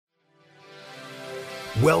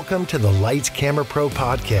Welcome to the Lights Camera Pro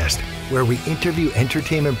podcast, where we interview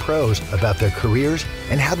entertainment pros about their careers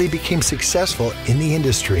and how they became successful in the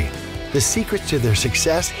industry. The secrets to their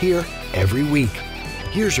success here every week.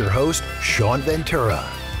 Here's your host, Sean Ventura.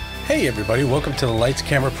 Hey everybody, welcome to the Lights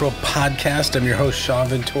Camera Pro podcast. I'm your host, Sean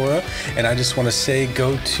Ventura, and I just want to say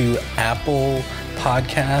go to Apple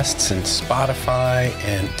Podcasts and Spotify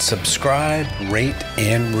and subscribe, rate,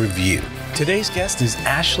 and review. Today's guest is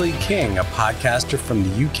Ashleigh King, a podcaster from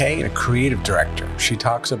the UK and a creative director. She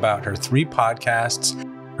talks about her 3 podcasts,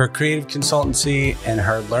 her creative consultancy, and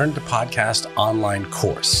her Learn to Podcast online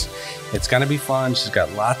course. It's going to be fun. She's got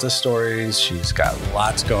lots of stories. She's got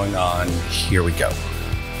lots going on. Here we go.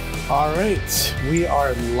 All right. We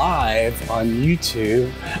are live on YouTube.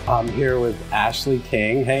 I'm here with Ashleigh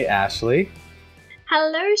King. Hey, Ashleigh.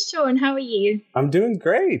 Hello, Sean. How are you? I'm doing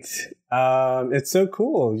great. It's so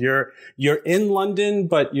cool. You're in London,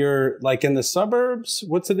 but you're like in the suburbs.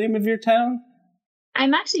 What's the name of your town?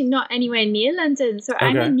 I'm actually not anywhere near London. So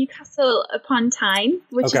I'm in Newcastle upon Tyne,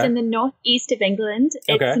 which is in the northeast of England.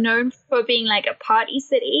 It's known for being like a party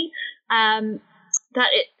city.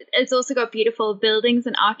 It's also got beautiful buildings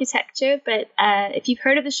and architecture. But if you've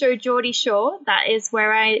heard of the show Geordie Shore, that is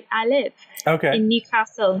where I live in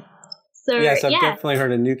Newcastle. So, yes, I've definitely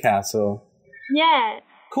heard of Newcastle. Yeah.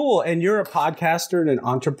 Cool. And you're a podcaster and an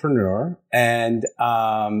entrepreneur, and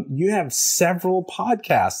you have several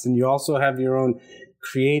podcasts, and you also have your own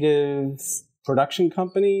creative production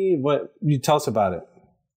company. What you tell us about it?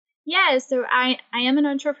 Yeah, so I am an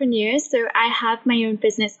entrepreneur. So I have my own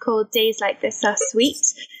business called Days Like This Are Sweet.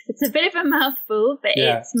 It's a bit of a mouthful, but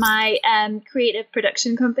it's my creative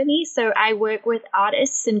production company. So I work with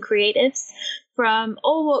artists and creatives from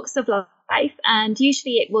all walks of life, and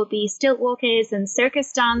usually it will be stilt walkers and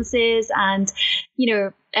circus dancers and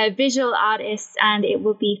visual artists, and it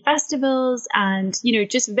will be festivals and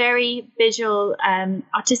just very visual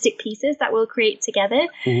artistic pieces that we'll create together.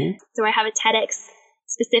 So I have a TEDx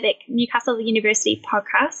specific Newcastle University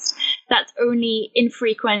podcast that's only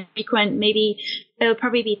infrequent. Maybe it'll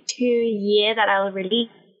probably be 2 a year that I'll release.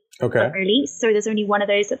 So there's only one of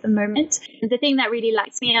those at the moment. And the thing that really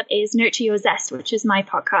lights me up is Nurture Your Zest, which is my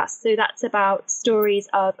podcast. So that's about stories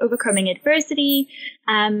of overcoming adversity,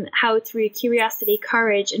 how through curiosity,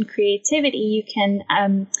 courage, and creativity you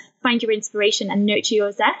can find your inspiration and nurture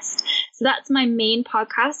your zest. So that's my main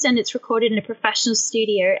podcast, and it's recorded in a professional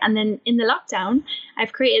studio. And then in the lockdown,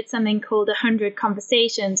 I've created something called 100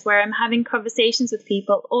 Conversations, where I'm having conversations with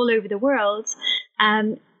people all over the world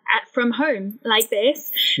from home like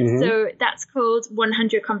this. So that's called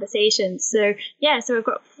 100 Conversations. So so I've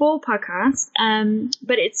got 4 podcasts,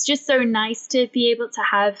 but it's just so nice to be able to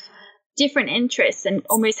have different interests and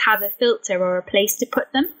almost have a filter or a place to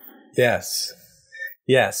put them. Yes.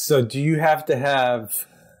 So do you have to have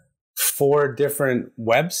 4 different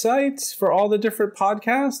websites for all the different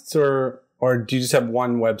podcasts, or do you just have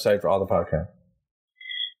one website for all the podcasts?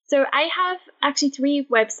 So I have actually 3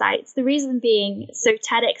 websites. The reason being, so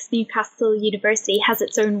TEDx Newcastle University has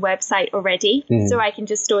its own website already. So I can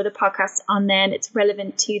just store the podcast on there and it's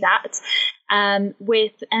relevant to that.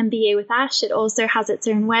 With MBA with Ash, it also has its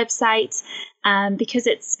own website because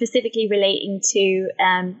it's specifically relating to,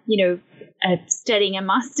 studying a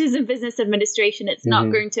master's in business administration. It's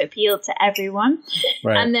not going to appeal to everyone.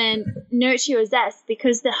 Right. And then Nurture Your Zest,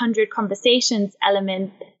 because the 100 Conversations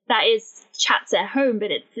element, that is chats at home,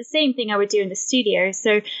 but it's the same thing I would do in the studio.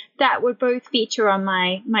 So that would both feature on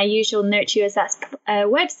my usual Nurture Your Zest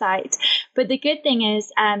website. But the good thing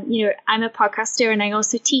is, I'm a podcaster and I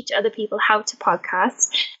also teach other people how to podcast.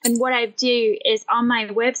 And what I do is on my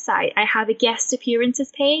website, I have a guest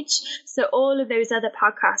appearances page. So all of those other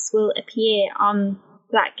podcasts will appear on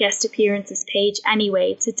that guest appearances page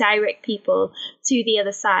anyway to direct people to the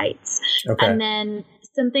other sites. And then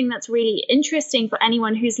something that's really interesting for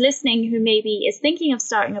anyone who's listening who maybe is thinking of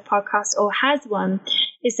starting a podcast or has one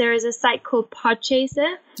is there is a site called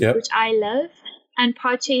Podchaser, which I love. And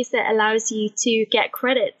Podchaser allows you to get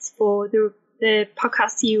credits for the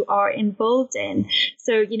podcasts you are involved in.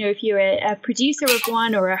 So, if you're a producer of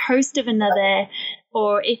one or a host of another,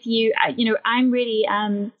 or if you, I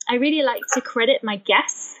really like to credit my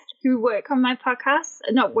guests who work on my podcast,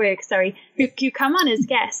 who come on as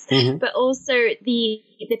guests, but also the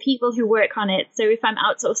people who work on it. So if I'm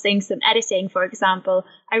outsourcing some editing, for example,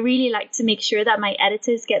 I really like to make sure that my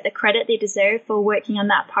editors get the credit they deserve for working on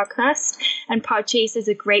that podcast. And Podchaser is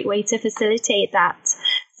a great way to facilitate that.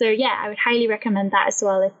 So I would highly recommend that as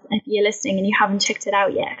well if you're listening and you haven't checked it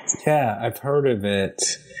out yet. Yeah, I've heard of it.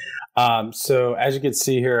 So as you can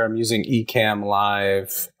see here, I'm using Ecamm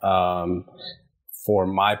Live for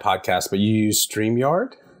my podcast, but you use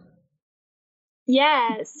StreamYard?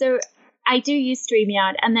 Yeah, so I do use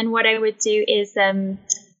StreamYard, and then what I would do is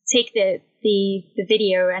take the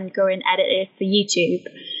video and go and edit it for YouTube.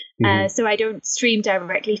 So I don't stream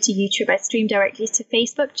directly to YouTube. I stream directly to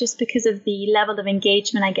Facebook just because of the level of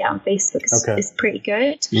engagement I get on Facebook is pretty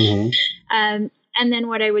good. And then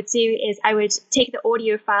what I would do is I would take the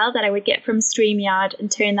audio file that I would get from StreamYard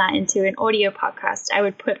and turn that into an audio podcast. I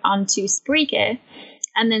would put onto Spreaker,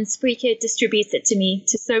 and then Spreaker distributes it to me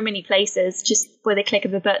to so many places just with a click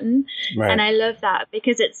of a button. Right. And I love that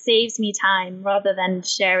because it saves me time rather than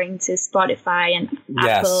sharing to Spotify and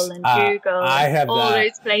Apple and Google and all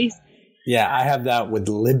those places. Yeah, I have that with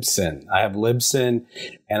Libsyn. I have Libsyn,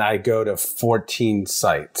 and I go to 14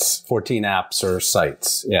 apps or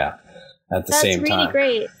sites. Yeah. At the same time. That's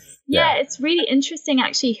really great. Yeah, it's really interesting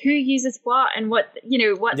actually who uses what and what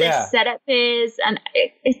their setup is, and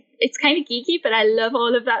it's kind of geeky, but I love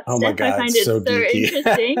all of that stuff. My God, I find it so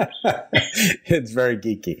interesting. It's very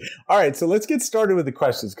geeky. All right, so let's get started with the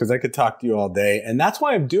questions because I could talk to you all day, and that's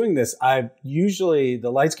why I'm doing this. The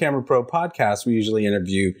Lights Camera Pro podcast, we usually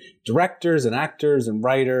interview directors and actors and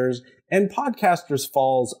writers, and podcasters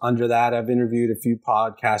falls under that. I've interviewed a few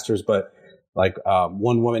podcasters, but like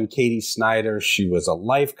one woman, Katie Snyder, she was a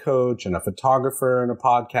life coach and a photographer and a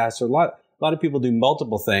podcaster. A lot of people do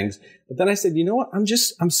multiple things. But then I said, you know what?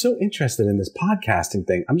 I'm so interested in this podcasting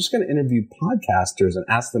thing. I'm just going to interview podcasters and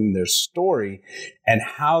ask them their story and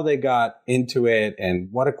how they got into it and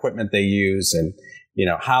what equipment they use and,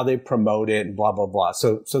 how they promote it and blah, blah, blah.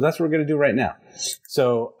 So that's what we're going to do right now.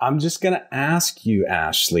 So I'm just going to ask you,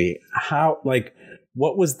 Ashleigh,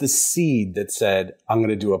 what was the seed that said, I'm going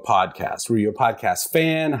to do a podcast? Were you a podcast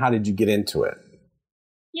fan? How did you get into it?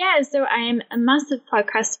 Yeah, so I am a massive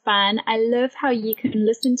podcast fan. I love how you can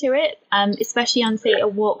listen to it, especially on, say, a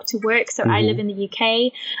walk to work. So I live in the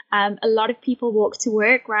UK. A lot of people walk to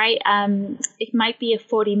work, right? It might be a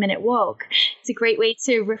 40-minute walk. It's a great way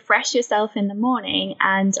to refresh yourself in the morning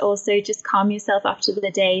and also just calm yourself after the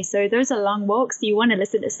day. So those are long walks. You want to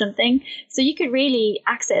listen to something. So you could really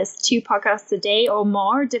access 2 podcasts a day or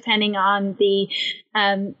more, depending on the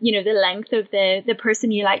length of the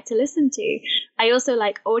person you like to listen to. I also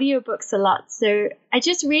like audiobooks a lot. So I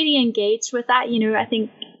just really engaged with that. I think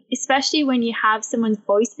especially when you have someone's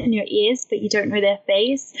voice in your ears, but you don't know their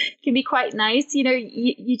face, it can be quite nice.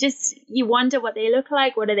 You wonder what they look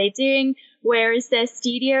like. What are they doing? Where is their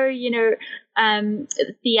studio?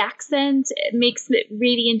 The accent makes it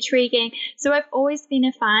really intriguing. So I've always been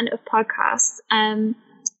a fan of podcasts.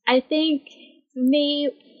 I think for me,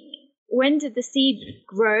 when did the seed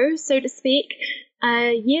grow, so to speak?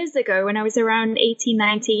 Years ago, when I was around 18,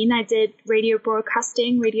 19, I did radio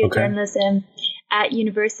broadcasting, radio journalism at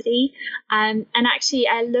university. And actually,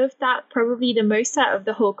 I loved that probably the most out of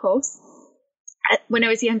the whole course. When I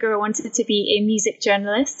was younger, I wanted to be a music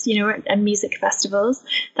journalist, at music festivals.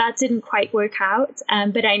 That didn't quite work out.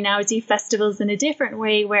 But I now do festivals in a different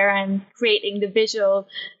way where I'm creating the visual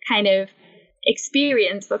kind of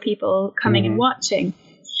experience for people coming and watching.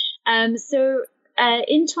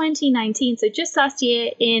 In 2019, so just last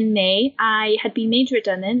year in May, I had been made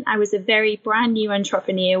redundant. I was a very brand new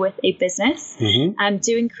entrepreneur with a business,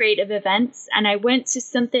 doing creative events. And I went to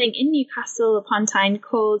something in Newcastle upon Tyne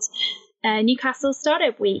called Newcastle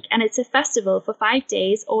Startup Week. And it's a festival for 5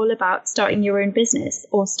 days all about starting your own business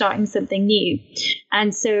or starting something new.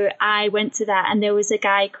 And so I went to that, and there was a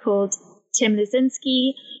guy called Tim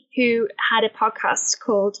Lazinski who had a podcast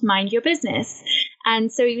called Mind Your Business.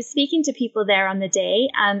 And so he was speaking to people there on the day,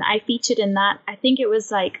 and I featured in that. I think it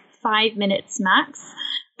was like 5 minutes max,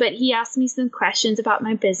 but he asked me some questions about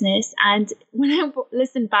my business. And when I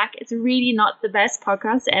listened back, it's really not the best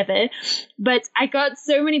podcast ever, but I got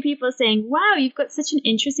so many people saying, wow, you've got such an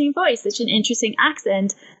interesting voice, such an interesting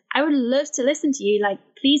accent. I would love to listen to you.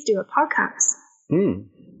 Please do a podcast.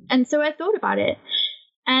 And so I thought about it.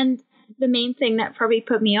 And the main thing that probably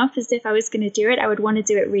put me off is if I was going to do it, I would want to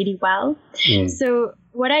do it really well. So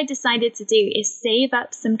what I decided to do is save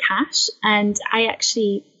up some cash. And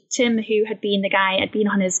Tim, who had been the guy, I'd been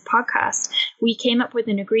on his podcast, we came up with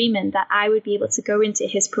an agreement that I would be able to go into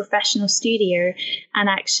his professional studio, and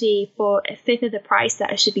actually for a fifth of the price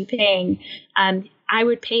that I should be paying, I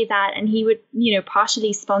would pay that, and he would,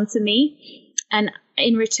 partially sponsor me. And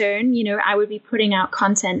in return, I would be putting out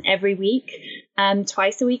content every week,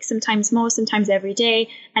 twice a week, sometimes more, sometimes every day.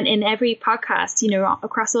 And in every podcast,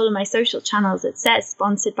 across all of my social channels, it says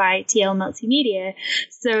sponsored by TL Multimedia.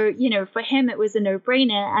 So, for him, it was a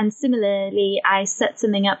no-brainer. And similarly, I set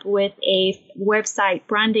something up with a website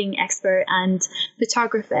branding expert and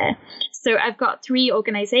photographer. So I've got 3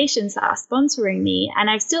 organizations that are sponsoring me, and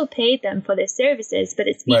I've still paid them for their services, but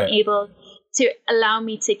it's been able to allow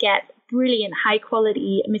me to get brilliant high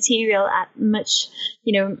quality material at much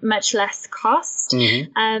less cost.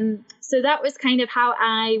 So that was kind of how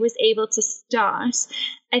I was able to start.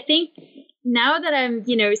 I think now that I'm,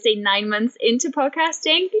 say 9 months into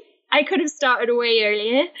podcasting, I could have started way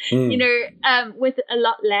earlier, with a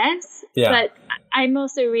lot less. But I'm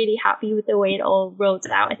also really happy with the way it all rolled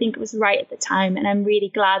out. I think it was right at the time. And I'm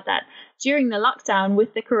really glad that during the lockdown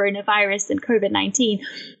with the coronavirus and COVID-19,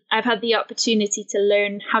 I've had the opportunity to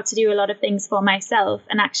learn how to do a lot of things for myself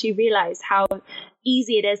and actually realize how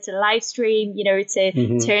easy it is to live stream,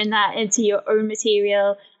 to turn that into your own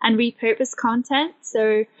material and repurpose content.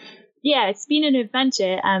 So yeah, it's been an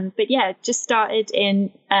adventure. But yeah, just started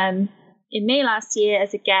in May last year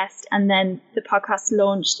as a guest, and then the podcast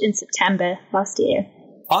launched in September last year.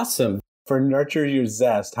 Awesome. For Nurture Your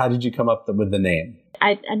Zest, how did you come up with the name?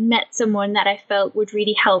 I met someone that I felt would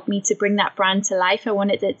really help me to bring that brand to life. I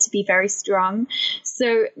wanted it to be very strong.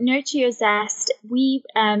 So Nurture Your Zest, we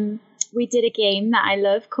did a game that I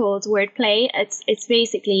love called Wordplay. It's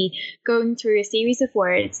basically going through a series of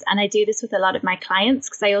words, and I do this with a lot of my clients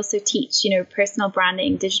because I also teach, personal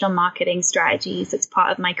branding, digital marketing strategies. It's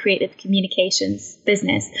part of my creative communications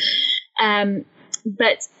business.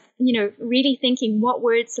 But really thinking what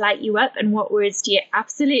words light you up and what words do you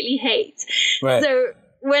absolutely hate. Right. So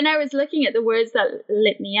when I was looking at the words that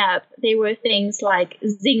lit me up, they were things like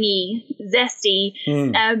zingy, zesty,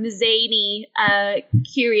 zany,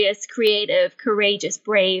 curious, creative, courageous,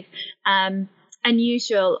 brave,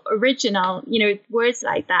 unusual, original, words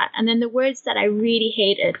like that. And then the words that I really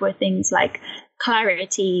hated were things like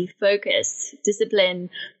clarity, focus,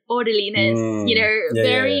 discipline, orderliness,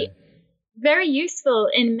 very useful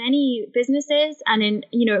in many businesses and in,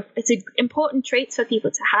 it's important traits for people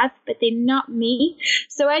to have, but they're not me.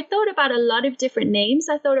 So I thought about a lot of different names.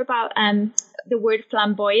 I thought about the word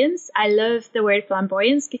flamboyance. I love the word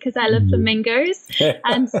flamboyance because I love flamingos.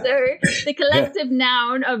 And so the collective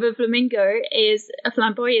noun of a flamingo is a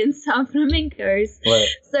flamboyance of flamingos. Right.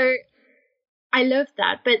 So I love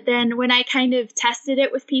that. But then when I kind of tested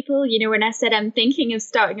it with people, when I said I'm thinking of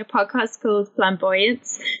starting a podcast called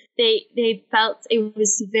Flamboyance, they felt it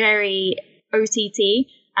was very OTT.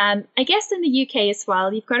 I guess in the UK as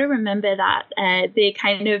well, you've got to remember that they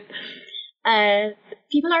kind of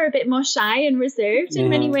people are a bit more shy and reserved in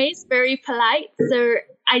many ways, very polite. So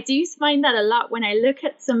I do find that a lot when I look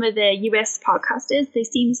at some of the US podcasters. They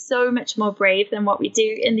seem so much more brave than what we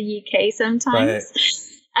do in the UK sometimes.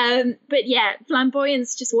 Right. But yeah,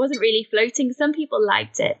 flamboyance just wasn't really floating. Some people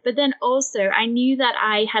liked it, but then also I knew that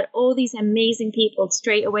I had all these amazing people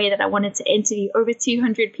straight away that I wanted to interview, over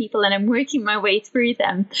 200 people, and I'm working my way through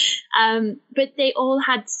them. But they all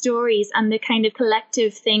had stories, and the kind of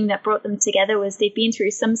collective thing that brought them together was they'd been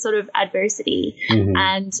through some sort of adversity,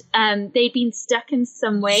 and they'd been stuck in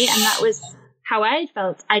some way, and that was how I'd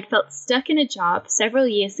felt stuck in a job several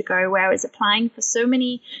years ago where I was applying for so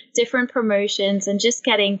many different promotions and just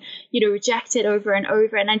getting, rejected over and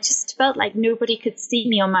over. And I just felt like nobody could see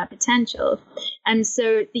me on my potential. And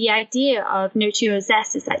so the idea of Nurture Your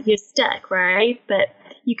Zest is that you're stuck, right? But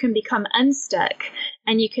you can become unstuck,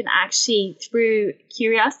 and you can actually, through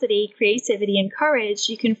curiosity, creativity, and courage,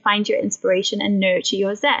 you can find your inspiration and nurture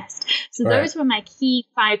your zest. So those were my key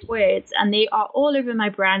 5 words, and they are all over my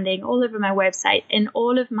branding, all over my website, in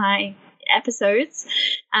all of my episodes.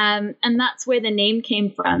 And that's where the name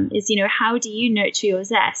came from, is, how do you nurture your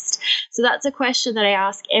zest? So that's a question that I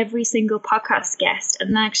ask every single podcast guest.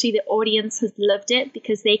 And actually the audience has loved it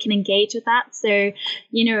because they can engage with that. So,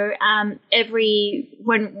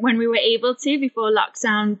 when we were able to, before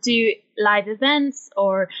lockdown, do live events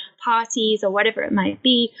or parties or whatever it might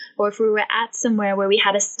be, or if we were at somewhere where we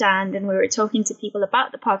had a stand and we were talking to people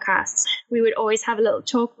about the podcast, we would always have a little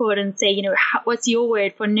chalkboard and say, what's your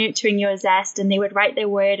word for nurturing your zest? And they would write their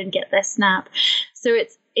word and get their snap. So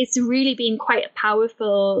it's really been quite a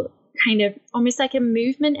powerful kind of almost like a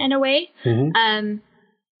movement in a way. And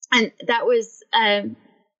that was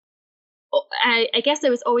I guess it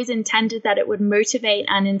was always intended that it would motivate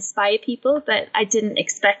and inspire people, but I didn't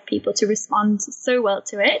expect people to respond so well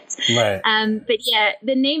to it. Right. But yeah,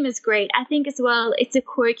 the name is great. I think as well, it's a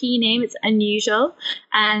quirky name. It's unusual.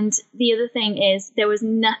 And the other thing is there was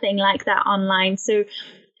nothing like that online. So,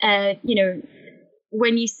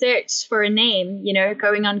 when you search for a name,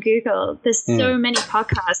 going on Google, there's so many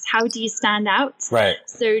podcasts. How do you stand out? Right.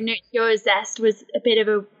 So Nurture Your Zest was a bit of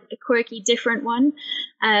a quirky, different one.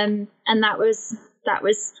 And that was that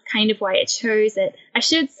was kind of why I chose it. I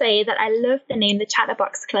should say that I love the name, the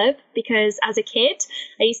Chatterbox Club, because as a kid,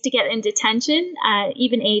 I used to get in detention,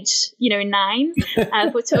 even age, 9,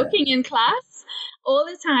 for talking in class all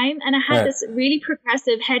the time. And I had this really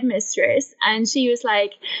progressive headmistress, and she was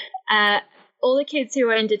like, all the kids who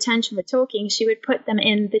were in detention for talking, she would put them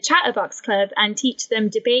in the Chatterbox Club and teach them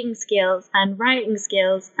debating skills and writing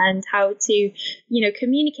skills and how to,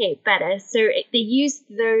 communicate better. So they used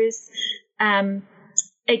those,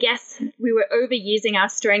 I guess we were overusing our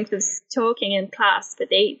strength of talking in class, but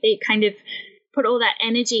they kind of put all that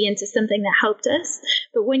energy into something that helped us.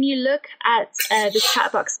 But when you look at the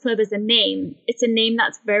Chatterbox Club as a name, it's a name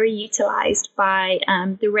that's very utilized by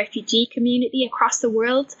the refugee community across the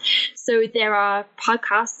world. So there are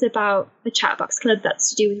podcasts about the Chatterbox Club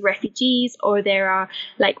that's to do with refugees, or there are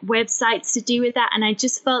like websites to do with that. And I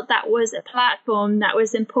just felt that was a platform that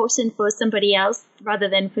was important for somebody else rather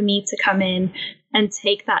than for me to come in and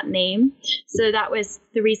take that name. So that was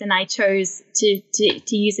the reason I chose to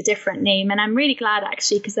use a different name. And I'm really glad,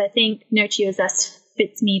 actually, because I think Nurture Your Zest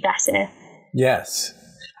fits me better. Yes.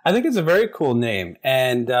 I think it's a very cool name.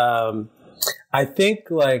 And I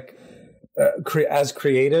think as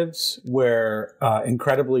creatives, we're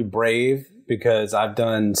incredibly brave, because I've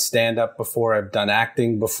done stand-up before, I've done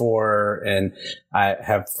acting before, and I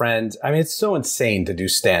have friends. I mean, it's so insane to do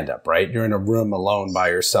stand-up, right? You're in a room alone by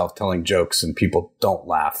yourself telling jokes, and people don't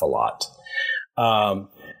laugh a lot.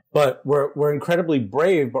 But we're incredibly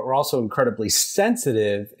brave, but we're also incredibly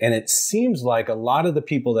sensitive. And it seems like a lot of the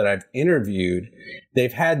people that I've interviewed,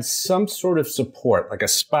 they've had some sort of support, like a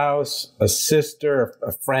spouse, a sister,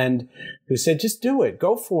 a friend who said, just do it.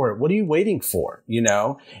 Go for it. What are you waiting for?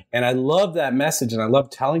 And I love that message. And I love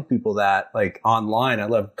telling people that, like, online. I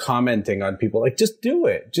love commenting on people, like, just do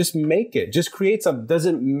it. Just make it. Just create something. It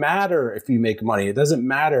doesn't matter if you make money. It doesn't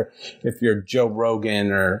matter if you're Joe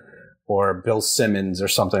Rogan or Bill Simmons or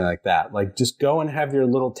something like that. Like, just go and have your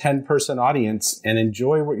little 10-person audience and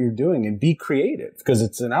enjoy what you're doing and be creative, because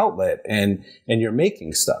it's an outlet and you're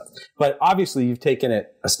making stuff. But obviously you've taken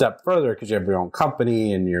it a step further because you have your own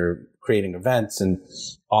company and you're creating events and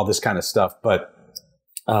all this kind of stuff. But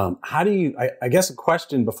how do you, I guess a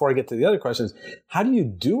question before I get to the other questions, how do you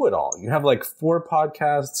do it all? You have like 4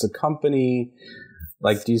 podcasts, a company.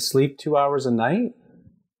 Like, do you sleep 2 hours a night?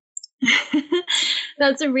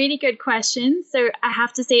 That's a really good question. So I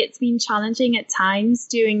have to say it's been challenging at times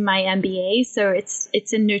doing my MBA. So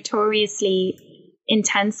it's a notoriously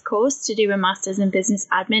intense course to do a master's in business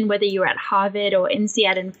admin, whether you're at Harvard or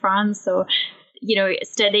INSEAD in France or,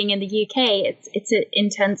 studying in the UK. It's an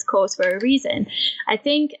intense course for a reason. I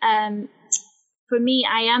think for me,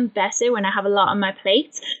 I am better when I have a lot on my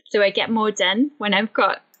plate. So I get more done when I've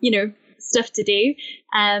got, stuff to do.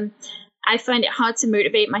 I find it hard to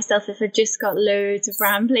motivate myself if I've just got loads of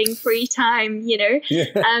rambling free time, Yeah.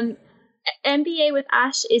 MBA with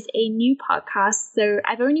Ash is a new podcast, so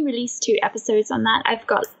I've only released 2 episodes on that. I've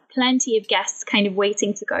got plenty of guests kind of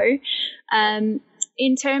waiting to go.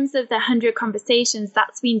 In terms of the 100 conversations,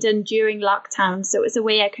 that's been done during lockdown, so it was a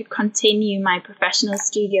way I could continue my professional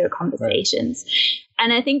studio conversations. Right.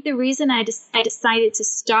 And I think the reason I decided to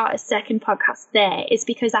start a second podcast there is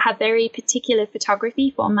because I have very particular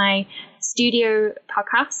photography for my studio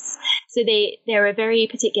podcasts. So they're a very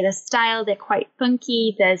particular style. They're quite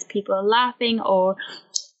funky. There's people laughing or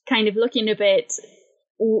kind of looking a bit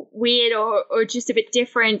weird or just a bit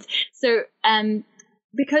different. So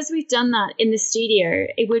because we've done that in the studio,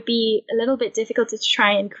 it would be a little bit difficult to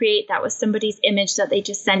try and create that with somebody's image that they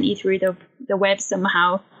just sent you through the web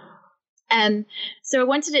somehow. So I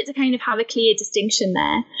wanted it to kind of have a clear distinction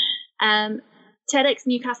there. TEDx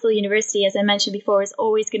Newcastle University, as I mentioned before, is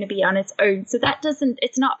always going to be on its own. So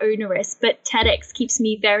it's not onerous, but TEDx keeps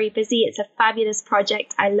me very busy. It's a fabulous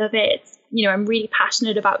project. I love it. It's, I'm really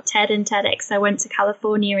passionate about TED and TEDx. I went to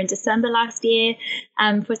California in December last year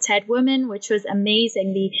for TED Women, which was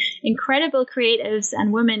amazing. The incredible creatives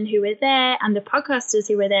and women who were there and the podcasters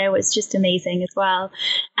who were there was just amazing as well.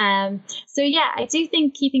 So yeah, I do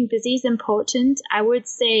think keeping busy is important. I would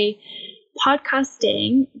say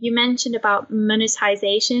podcasting, you mentioned about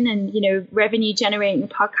monetization and, revenue generating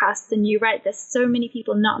podcasts. And you're right, there's so many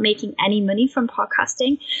people not making any money from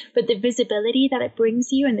podcasting, but the visibility that it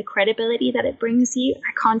brings you and the credibility that it brings you,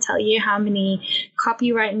 I can't tell you how many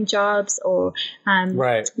copywriting jobs or,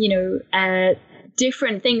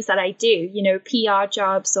 different things that I do, PR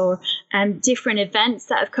jobs or different events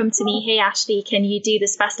that have come to me. Hey, Ashleigh, can you do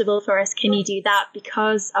this festival for us? Can you do that?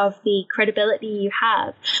 Because of the credibility you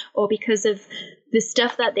have or because of the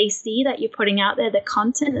stuff that they see that you're putting out there, the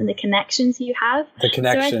content and the connections you have. The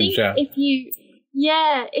connections, so I think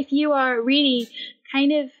Yeah, if you are really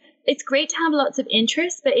kind of, it's great to have lots of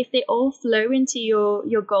interests, but if they all flow into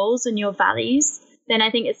your goals and your values, then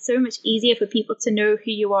I think it's so much easier for people to know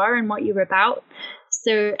who you are and what you're about.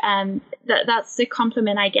 So that's the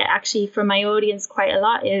compliment I get actually from my audience quite a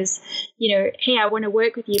lot is, hey, I want to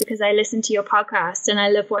work with you because I listen to your podcast and I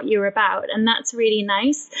love what you're about. And that's really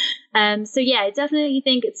nice. So yeah, I definitely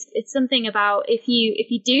think it's something about if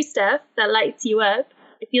you do stuff that lights you up,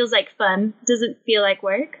 it feels like fun, doesn't feel like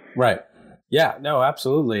work. Right. Yeah, no,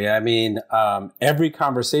 absolutely. I mean, every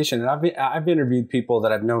conversation, and I've interviewed people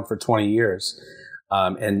that I've known for 20 years,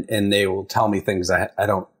 and they will tell me things I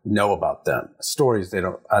don't know about them, stories I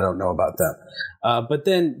don't know about them. But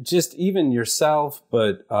then just even yourself,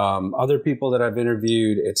 but other people that I've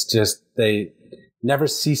interviewed, it's just they never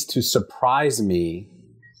cease to surprise me.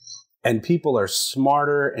 And people are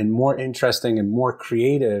smarter and more interesting and more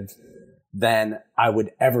creative than I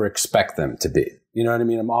would ever expect them to be. You know what I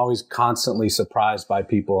mean? I'm always constantly surprised by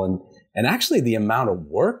people and actually the amount of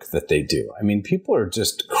work that they do. I mean, people are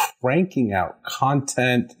just cranking out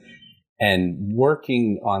content and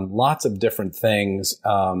working on lots of different things.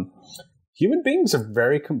 Human beings are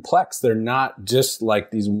very complex. They're not just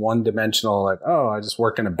like these one-dimensional, like, oh, I just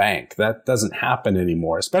work in a bank. That doesn't happen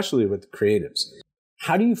anymore, especially with creatives.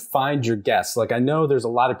 How do you find your guests? Like, I know there's a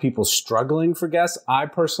lot of people struggling for guests. I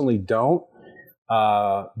personally don't.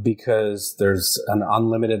 Because there's an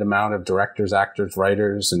unlimited amount of directors, actors,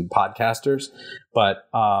 writers, and podcasters. But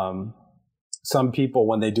some people,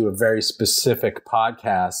 when they do a very specific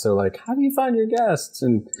podcast, they're like, how do you find your guests?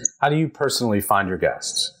 And how do you personally find your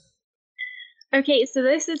guests? Okay, so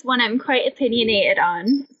this is one I'm quite opinionated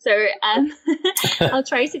on. So I'll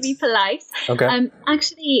try to be polite. Okay.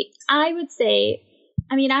 Actually, I would say,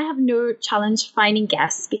 I have no challenge finding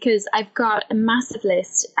guests because I've got a massive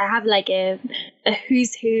list. I have like a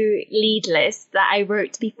who's who lead list that I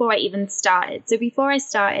wrote before I even started. So before I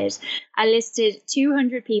started, I listed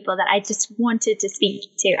 200 people that I just wanted to speak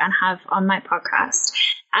to and have on my podcast.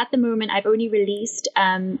 At the moment, I've only released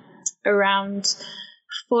around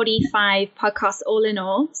 45 podcasts all in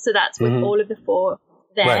all. So that's with all of the 4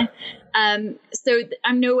 there. Right. So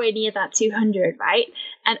I'm nowhere near that 200, right?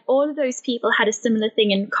 And all of those people had a similar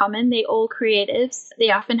thing in common. They all creatives.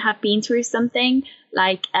 They often have been through something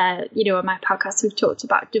like, on my podcast, we've talked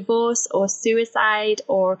about divorce or suicide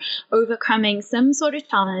or overcoming some sort of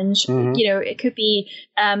challenge. It could be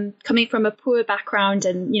coming from a poor background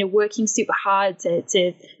and, working super hard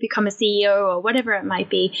to become a CEO or whatever it might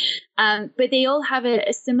be. But they all have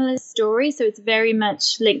a similar story. So it's very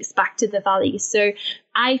much links back to the values. So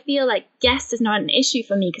I feel like guest is not an issue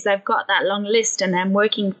for me because I've got that long list and I'm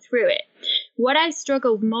working through it. What I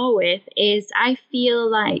struggle more with is I feel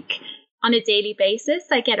like on a daily basis,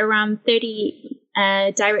 I get around 30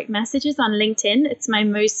 direct messages on LinkedIn. It's my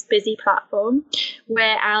most busy platform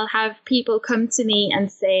where I'll have people come to me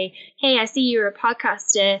and say, hey, I see you're a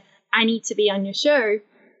podcaster. I need to be on your show.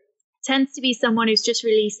 Tends to be someone who's just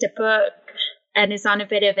released a book and is on a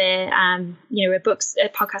bit of a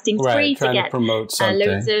podcasting spree to get promote something.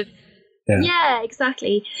 Loads of yeah,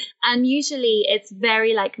 exactly. And usually it's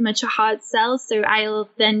very much a hard sell. So I'll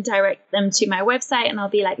then direct them to my website and I'll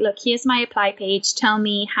be like, look, here's my apply page. Tell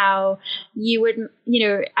me how you would,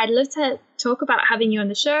 I'd love to talk about having you on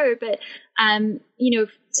the show, but,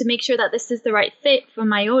 to make sure that this is the right fit for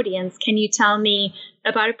my audience, can you tell me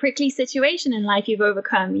about a prickly situation in life you've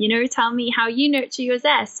overcome? Tell me how you nurture your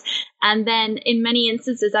zest. And then in many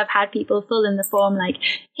instances, I've had people fill in the form like,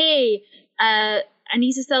 hey, I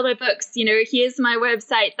need to sell my books, here's my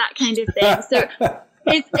website, that kind of thing. So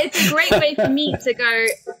it's a great way for me to go,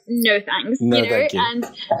 no thanks, thank you. And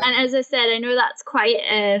as I said, I know that's quite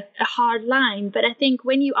a hard line, but I think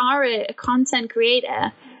when you are a content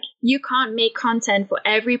creator, you can't make content for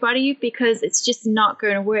everybody because it's just not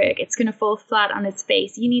going to work. It's going to fall flat on its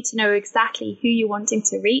face. You need to know exactly who you're wanting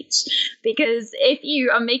to reach, because if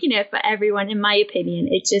you are making it for everyone, in my opinion,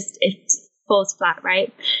 it falls flat,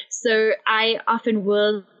 right? So I often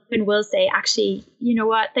will say, actually, you know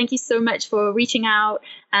what? Thank you so much for reaching out.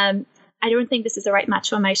 I don't think this is the right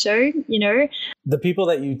match for my show, The people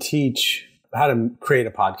that you teach how to create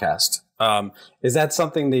a podcast, is that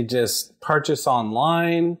something they just purchase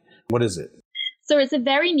online? What is it? So it's a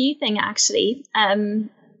very new thing, actually.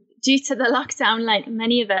 Due to the lockdown, like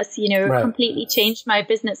many of us, Right. completely changed my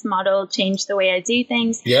business model, changed the way I do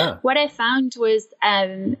things. Yeah. What I found was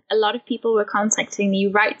a lot of people were contacting me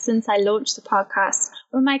right since I launched the podcast.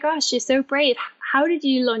 Oh my gosh, you're so brave. How did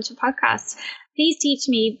you launch a podcast? please teach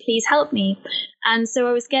me, please help me. And so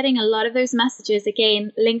I was getting a lot of those messages.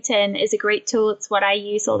 Again, LinkedIn is a great tool. It's what I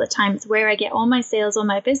use all the time. It's where I get all my sales, all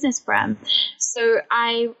my business from. So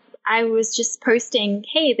I was just posting,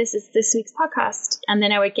 hey, this is this week's podcast. And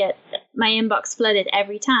then I would get my inbox flooded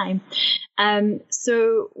every time.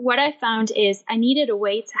 So what I found is I needed a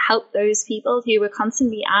way to help those people who were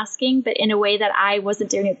constantly asking, but in a way that I wasn't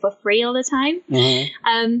doing it for free all the time.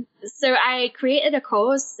 Mm-hmm. So I created a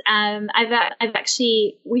course.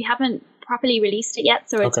 We haven't properly released it yet,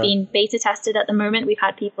 so it's been beta tested at the moment. We've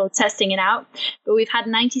had people testing it out, but we've had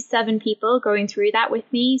 97 people going through that with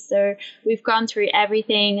me. So we've gone through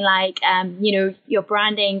everything like your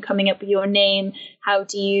branding, coming up with your name, how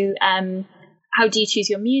do you choose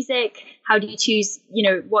your music, how do you choose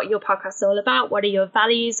what your podcast is all about, what are your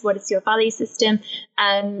values, what is your value system,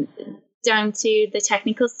 down to the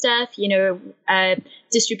technical stuff,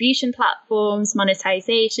 distribution platforms,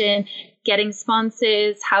 monetization, getting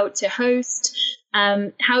sponsors, how to host,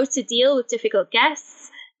 how to deal with difficult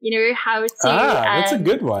guests, how to that's a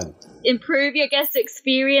good one. Improve your guest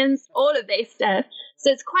experience, all of this stuff.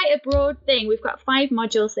 So it's quite a broad thing. We've got 5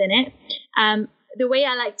 modules in it. The way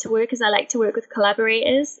I like to work is I like to work with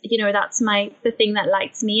collaborators. That's the thing that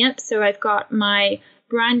lights me up. So I've got my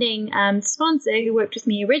branding sponsor who worked with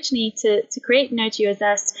me originally to create Nurture Your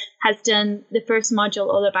Zest, has done the first module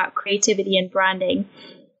all about creativity and branding.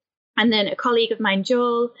 And then a colleague of mine,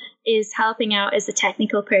 Joel, is helping out as a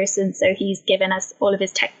technical person. So he's given us all of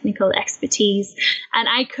his technical expertise. And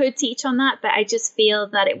I could teach on that, but I just feel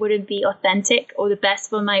that it wouldn't be authentic or the best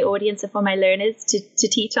for my audience and for my learners to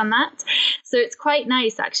teach on that. So it's quite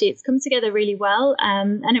nice, actually. It's come together really well.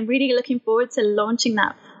 And I'm really looking forward to launching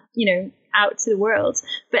that, out to the world.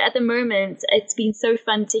 But at the moment, it's been so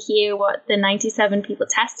fun to hear what the 97 people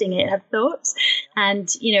testing it have thought. And,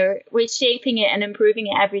 we're shaping it and improving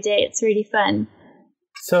it every day. It's really fun.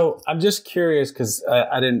 So I'm just curious because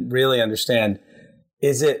I didn't really understand.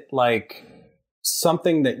 Is it like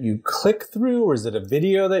something that you click through, or is it a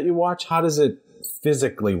video that you watch? How does it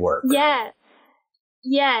physically work?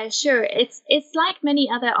 Yeah, sure. It's like many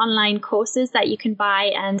other online courses that you can buy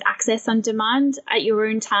and access on demand at your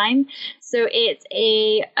own time. So it's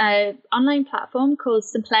a online platform called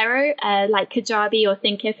Simplero, like Kajabi or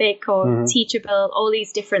Thinkific or Teachable, all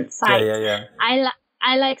these different sites. Yeah.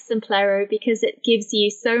 I like Simplero because it gives you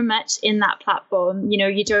so much in that platform.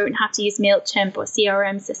 You don't have to use MailChimp or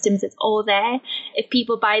CRM systems. It's all there. If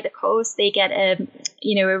people buy the course, they get a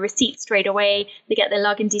receipt straight away. They get their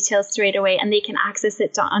login details straight away, and they can access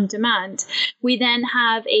it on demand. We then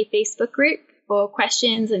have a Facebook group for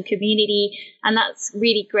questions and community, and that's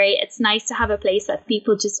really great. It's nice to have a place that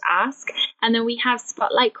people just ask. And then we have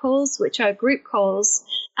spotlight calls, which are group calls,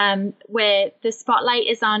 where the spotlight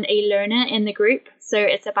is on a learner in the group. So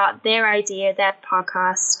it's about their idea, their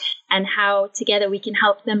podcast, and how together we can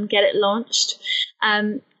help them get it launched.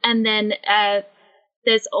 And then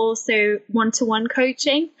there's also one-to-one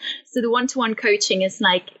coaching. So the one-to-one coaching is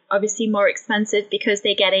obviously more expensive because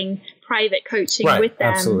they're getting private coaching with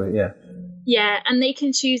them. Absolutely, yeah. Yeah, and they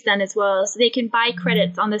can choose then as well. So they can buy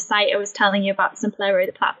credits on the site I was telling you about, Simplero,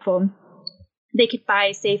 the platform. They could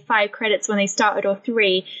buy, say, 5 credits when they started or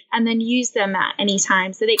 3, and then use them at any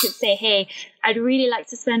time. So they could say, hey, I'd really like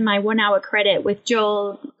to spend my 1-hour credit with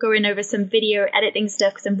Joel going over some video editing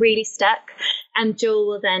stuff because I'm really stuck. And Joel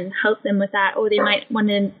will then help them with that. Or they might want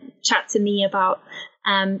to chat to me about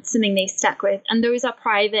something they stuck with. And those are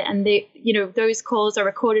private, and those calls are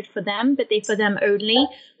recorded for them, but they're for them only.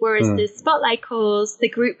 Whereas the spotlight calls, the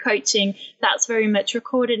group coaching, that's very much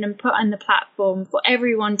recorded and put on the platform for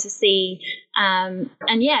everyone to see. And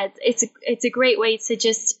yeah, it's a great way to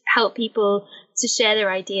just help people to share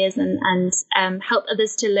their ideas and help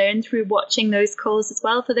others to learn through watching those calls as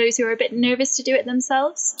well, for those who are a bit nervous to do it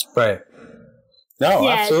themselves. Right. No,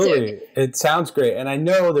 yeah, absolutely. So it sounds great. And I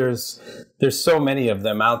know there's so many of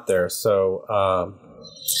them out there. So,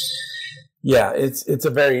 yeah, it's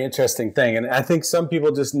a very interesting thing. And I think some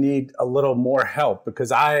people just need a little more help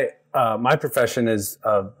because my profession is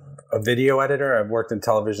a video editor. I've worked in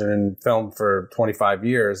television and film for 25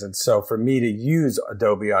 years. And so for me to use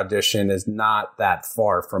Adobe Audition is not that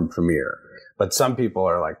far from Premiere. But some people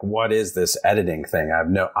are like, what is this editing thing? I have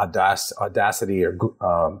no Audacity or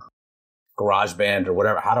GarageBand or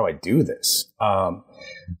whatever. How do I do this?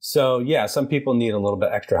 So yeah, some people need a little bit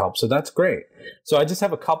extra help. So that's great. So I just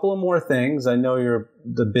have a couple of more things. I know you're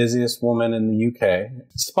the busiest woman in the UK.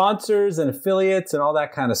 Sponsors and affiliates and all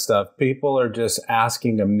that kind of stuff. People are just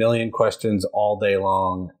asking a million questions all day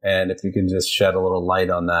long. And if you can just shed a little light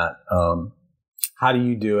on that, how do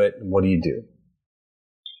you do it? And what do you do?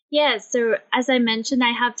 Yeah, so as I mentioned,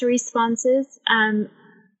 I have 3 sponsors.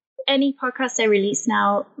 Any podcast I release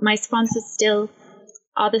now, my sponsors still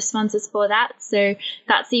are the sponsors for that. So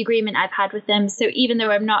that's the agreement I've had with them. So even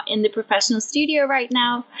though I'm not in the professional studio right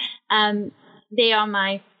now, they are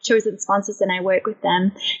my chosen sponsors and I work with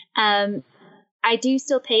them. I do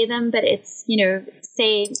still pay them, but it's,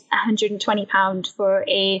 say £120 for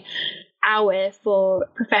a hour for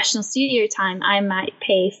professional studio time. I might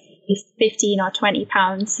pay 15 or 20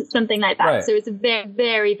 pounds, something like that. Right. So it's very,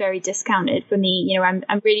 very, very discounted for me. I'm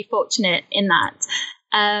really fortunate in that.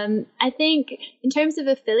 I think in terms of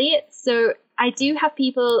affiliates, so I do have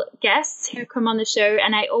guests who come on the show,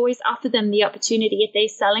 and I always offer them the opportunity if they're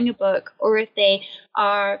selling a book or if they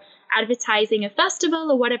are advertising a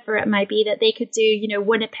festival or whatever it might be, that they could do,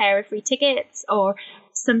 win a pair of free tickets or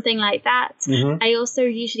something like that. Mm-hmm. I also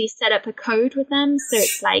usually set up a code with them. So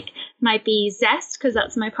it's might be Zest, because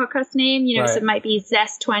that's my podcast name, right. So it might be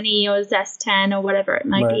Zest 20 or Zest 10 or whatever it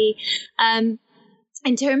might be.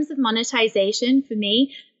 In terms of monetization, for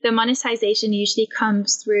me, the monetization usually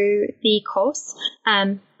comes through the course,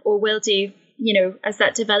 or will do, as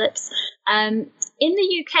that develops. In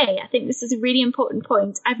the UK, I think this is a really important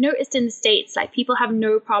point. I've noticed in the States, people have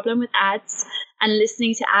no problem with ads and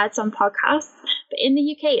listening to ads on podcasts. But in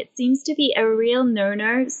the UK, it seems to be a real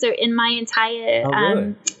no-no. So in my entire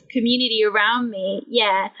community around me,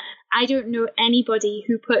 I don't know anybody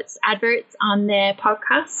who puts adverts on their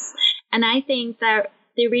podcasts. And I think that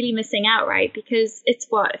they're really missing out, right? Because it's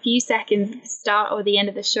a few seconds at the start or the end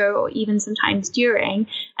of the show, or even sometimes during.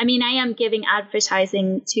 I mean, I am giving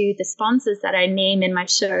advertising to the sponsors that I name in my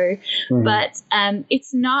show, but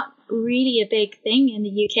it's not really a big thing in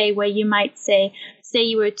the UK, where you might say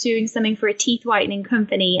you were doing something for a teeth whitening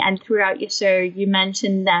company and throughout your show you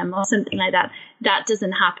mentioned them or something like that. That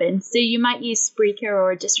doesn't happen. So you might use Spreaker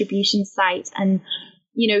or a distribution site and,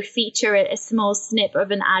 feature a small snip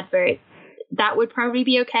of an advert. That would probably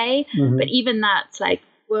be okay. Mm-hmm. But even that's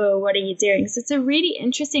whoa, what are you doing? So it's a really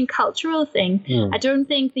interesting cultural thing. I don't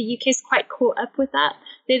think the UK is quite caught up with that.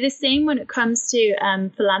 They're the same when it comes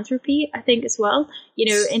to philanthropy, I think, as well,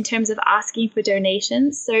 in terms of asking for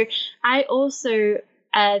donations. So I also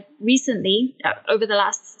recently, over the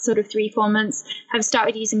last sort of 3-4 months, have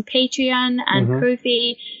started using Patreon and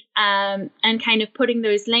Ko-fi, and kind of putting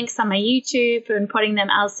those links on my YouTube and putting them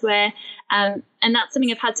elsewhere. And that's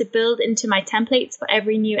something I've had to build into my templates for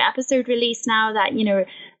every new episode release now, that,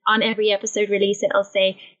 on every episode release, it'll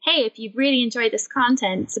say, hey, if you've really enjoyed this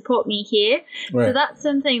content, support me here. Right. So that's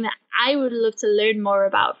something that I would love to learn more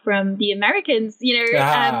about from the Americans,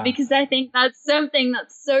 because I think that's something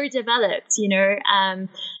that's so developed,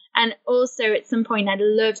 and also at some point I'd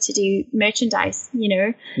love to do merchandise,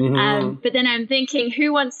 but then I'm thinking,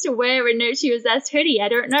 who wants to wear a No Shoes Zest hoodie? I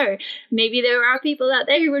don't know. Maybe there are people out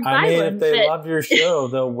there who would buy one. If they love your show,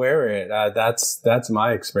 they'll wear it. That's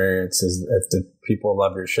my experience, is if the people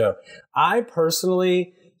love your show. I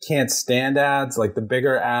personally can't stand ads, like the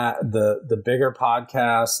bigger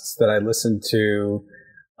podcasts that I listen to.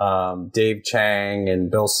 Dave Chang and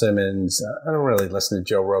Bill Simmons. I don't really listen to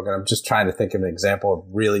Joe Rogan. I'm just trying to think of an example of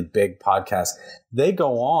really big podcasts. They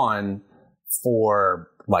go on for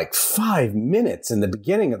 5 minutes in the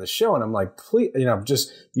beginning of the show. And I'm like, please,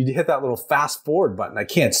 you hit that little fast forward button. I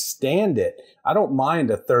can't stand it. I don't mind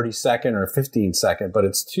a 30-second or 15-second, but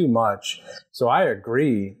it's too much. So I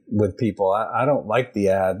agree with people. I don't like the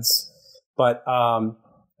ads, but,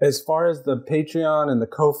 as far as the Patreon and the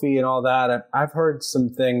Ko-fi and all that, I've heard some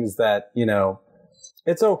things that,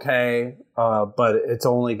 it's okay, but it's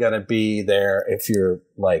only going to be there if you're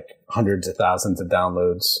hundreds of thousands of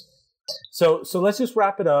downloads. So let's just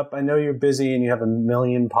wrap it up. I know you're busy and you have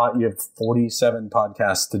you have 47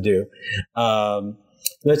 podcasts to do.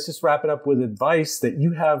 Let's just wrap it up with advice that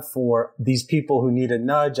you have for these people who need a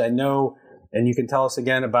nudge. I know, and you can tell us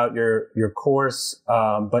again about your course,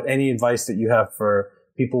 but any advice that you have for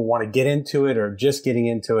people who want to get into it or just getting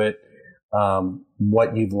into it,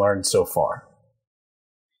 what you've learned so far.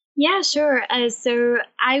 Yeah, sure. So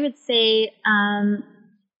I would say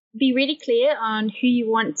be really clear on who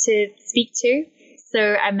you want to speak to.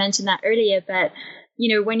 So I mentioned that earlier, but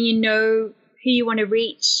when you know who you want to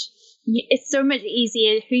reach, it's so much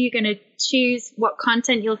easier who you're going to choose, what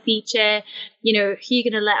content you'll feature, who you're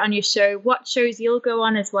going to let on your show, what shows you'll go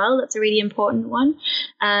on as well. That's a really important one.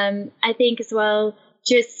 I think as well,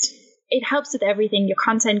 it helps with everything, your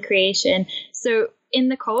content creation. So in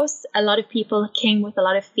the course, a lot of people came with a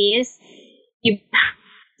lot of fears. You've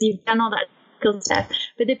done all that technical stuff.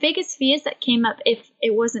 But the biggest fears that came up, if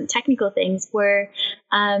it wasn't technical things, were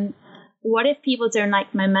what if people don't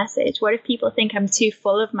like my message? What if people think I'm too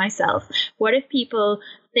full of myself? What if people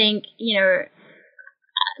think,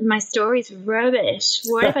 my story's rubbish?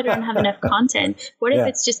 What if I don't have enough content? What if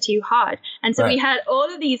it's just too hard? And so we had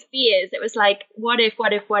all of these fears. It was like, what if?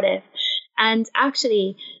 And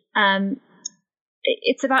actually,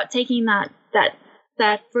 it's about taking that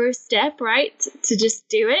first step, right? To just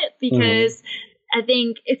do it, because I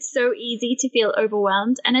think it's so easy to feel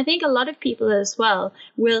overwhelmed. And I think a lot of people as well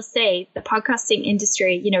will say the podcasting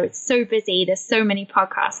industry, it's so busy. There's so many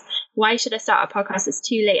podcasts. Why should I start a podcast? It's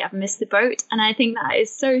too late. I've missed the boat. And I think that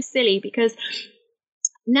is so silly, because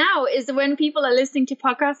now is when people are listening to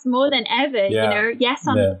podcasts more than ever,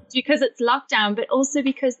 because it's lockdown, but also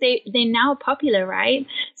because they're now popular, right?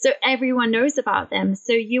 So everyone knows about them.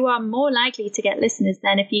 So you are more likely to get listeners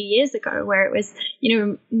than a few years ago, where it was,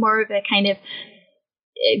 more of a kind of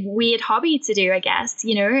weird hobby to do, I guess,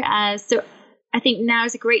 so I think now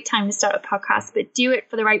is a great time to start a podcast, but do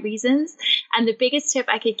it for the right reasons. And the biggest tip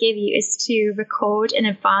I could give you is to record in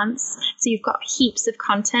advance, so you've got heaps of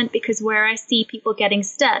content, because where I see people getting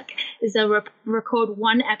stuck is they'll record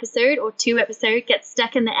one episode or two episodes, get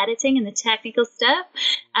stuck in the editing and the technical stuff,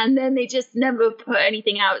 and then they just never put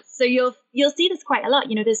anything out. So you'll see this quite a lot.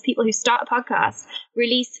 There's people who start a podcast,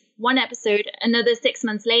 release one episode, another 6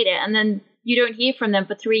 months later, and then you don't hear from them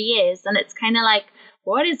for 3 years. And it's kind of like,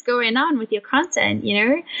 what is going on with your content?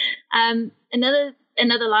 Another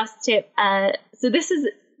last tip. So this is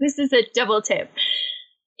a double tip.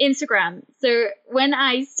 Instagram. So when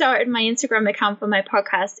I started my Instagram account for my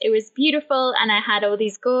podcast, it was beautiful, and I had all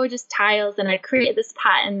these gorgeous tiles, and I created this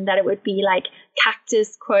pattern that it would be like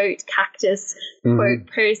cactus quote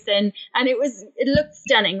person, and it looked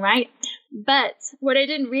stunning, right? But what I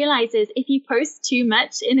didn't realize is if you post too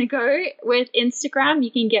much in a go with Instagram, you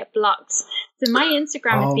can get blocked. So my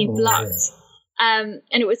Instagram has been blocked. And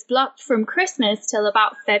it was blocked from Christmas till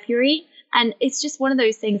about February. And it's just one of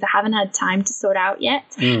those things I haven't had time to sort out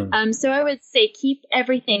yet. So I would say keep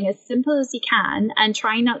everything as simple as you can, and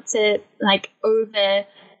try not to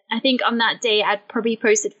I think on that day I'd probably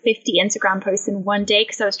posted 50 Instagram posts in one day,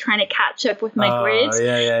 because I was trying to catch up with my grid.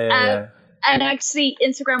 And actually,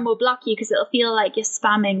 Instagram will block you because it'll feel like you're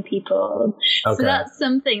spamming people. Okay. So that's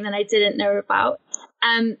something that I didn't know about.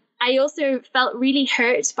 I also felt really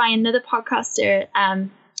hurt by another podcaster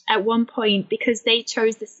at one point, because they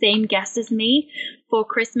chose the same guest as me for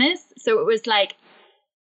Christmas. So it was like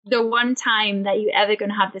the one time that you're ever going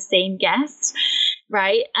to have the same guest,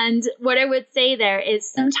 right? And what I would say there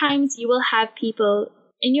is sometimes you will have people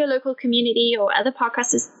in your local community or other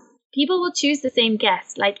podcasters, people will choose the same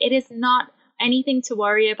guest. Like, it is not anything to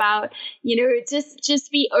worry about.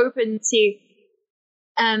 Just be open to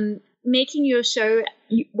making your show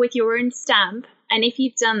with your own stamp. And if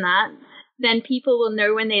you've done that, then people will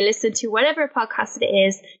know when they listen to whatever podcast it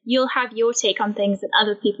is, you'll have your take on things and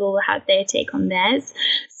other people will have their take on theirs.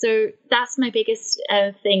 So that's my biggest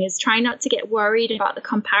thing, is try not to get worried about the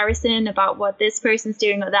comparison, about what this person's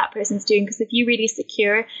doing or that person's doing. Because if you're really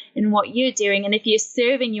secure in what you're doing, and if you're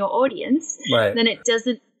serving your audience, right, then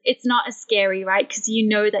it's not as scary, right? Because you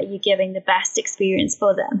know that you're giving the best experience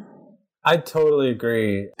for them. I totally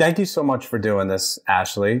agree. Thank you so much for doing this,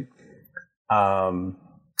 Ashleigh.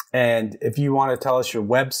 And if you want to tell us your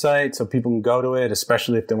website so people can go to it,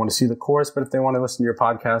 especially if they want to see the course, but if they want to listen to your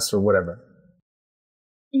podcast or whatever.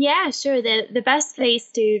 Yeah, sure. The best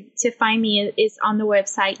place to find me is on the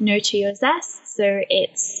website Nurture Your Zest. So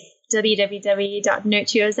it's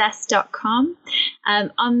www.nurtureyourzest.com.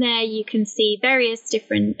 On there, you can see various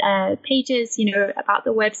different pages, about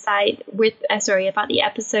the website about the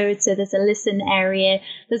episode. So there's a listen area.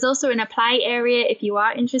 There's also an apply area if you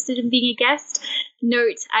are interested in being a guest.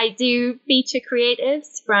 Note, I do feature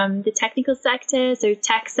creatives from the technical sector, so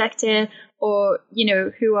tech sector, or,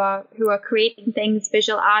 who are creating things,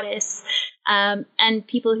 visual artists, and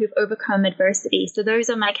people who've overcome adversity. So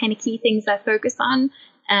those are my kind of key things I focus on.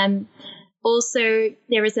 Also,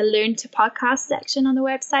 there is a Learn to Podcast section on the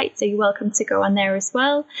website, so you're welcome to go on there as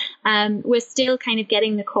well. We're still kind of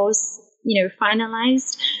getting the course,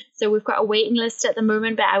 finalized. So we've got a waiting list at the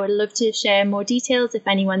moment, but I would love to share more details. If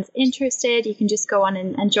anyone's interested, you can just go on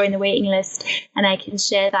and join the waiting list, and I can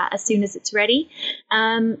share that as soon as it's ready.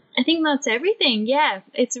 I think that's everything. Yeah,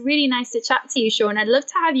 it's really nice to chat to you, Sean. I'd love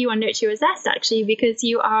to have you on Nurture Your Zest, actually, because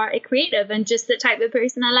you are a creative and just the type of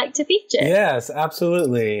person I like to feature. Yes,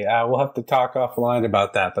 absolutely. We'll have to talk offline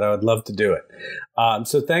about that, but I would love to do it.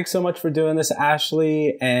 So thanks so much for doing this,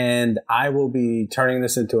 Ashleigh. And I will be turning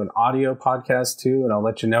this into an audio podcast too, and I'll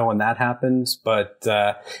let you know when that happens. But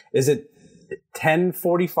is it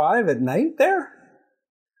 10:45 at night there?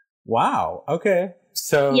 Wow. Okay.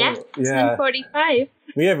 So yes, yeah, 10:45.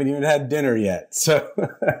 We haven't even had dinner yet. So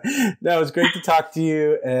no, it was great to talk to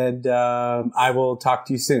you, and I will talk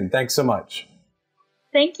to you soon. Thanks so much.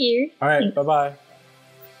 Thank you. All right. Bye-bye.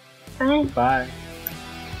 Bye. Bye.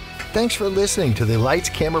 Thanks for listening to the Lights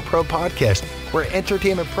Camera Pro podcast, where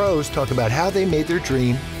entertainment pros talk about how they made their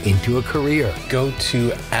dream into a career. Go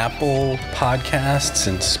to Apple Podcasts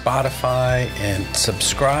and Spotify and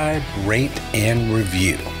subscribe, rate, and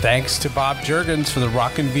review. Thanks to Bob Juergens for the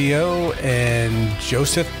Rockin' VO and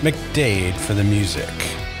Joseph McDade for the music.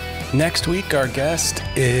 Next week, our guest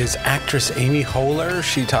is actress Amy Hohler.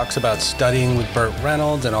 She talks about studying with Burt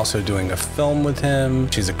Reynolds and also doing a film with him.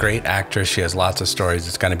 She's a great actress. She has lots of stories.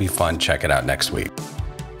 It's going to be fun. Check it out next week.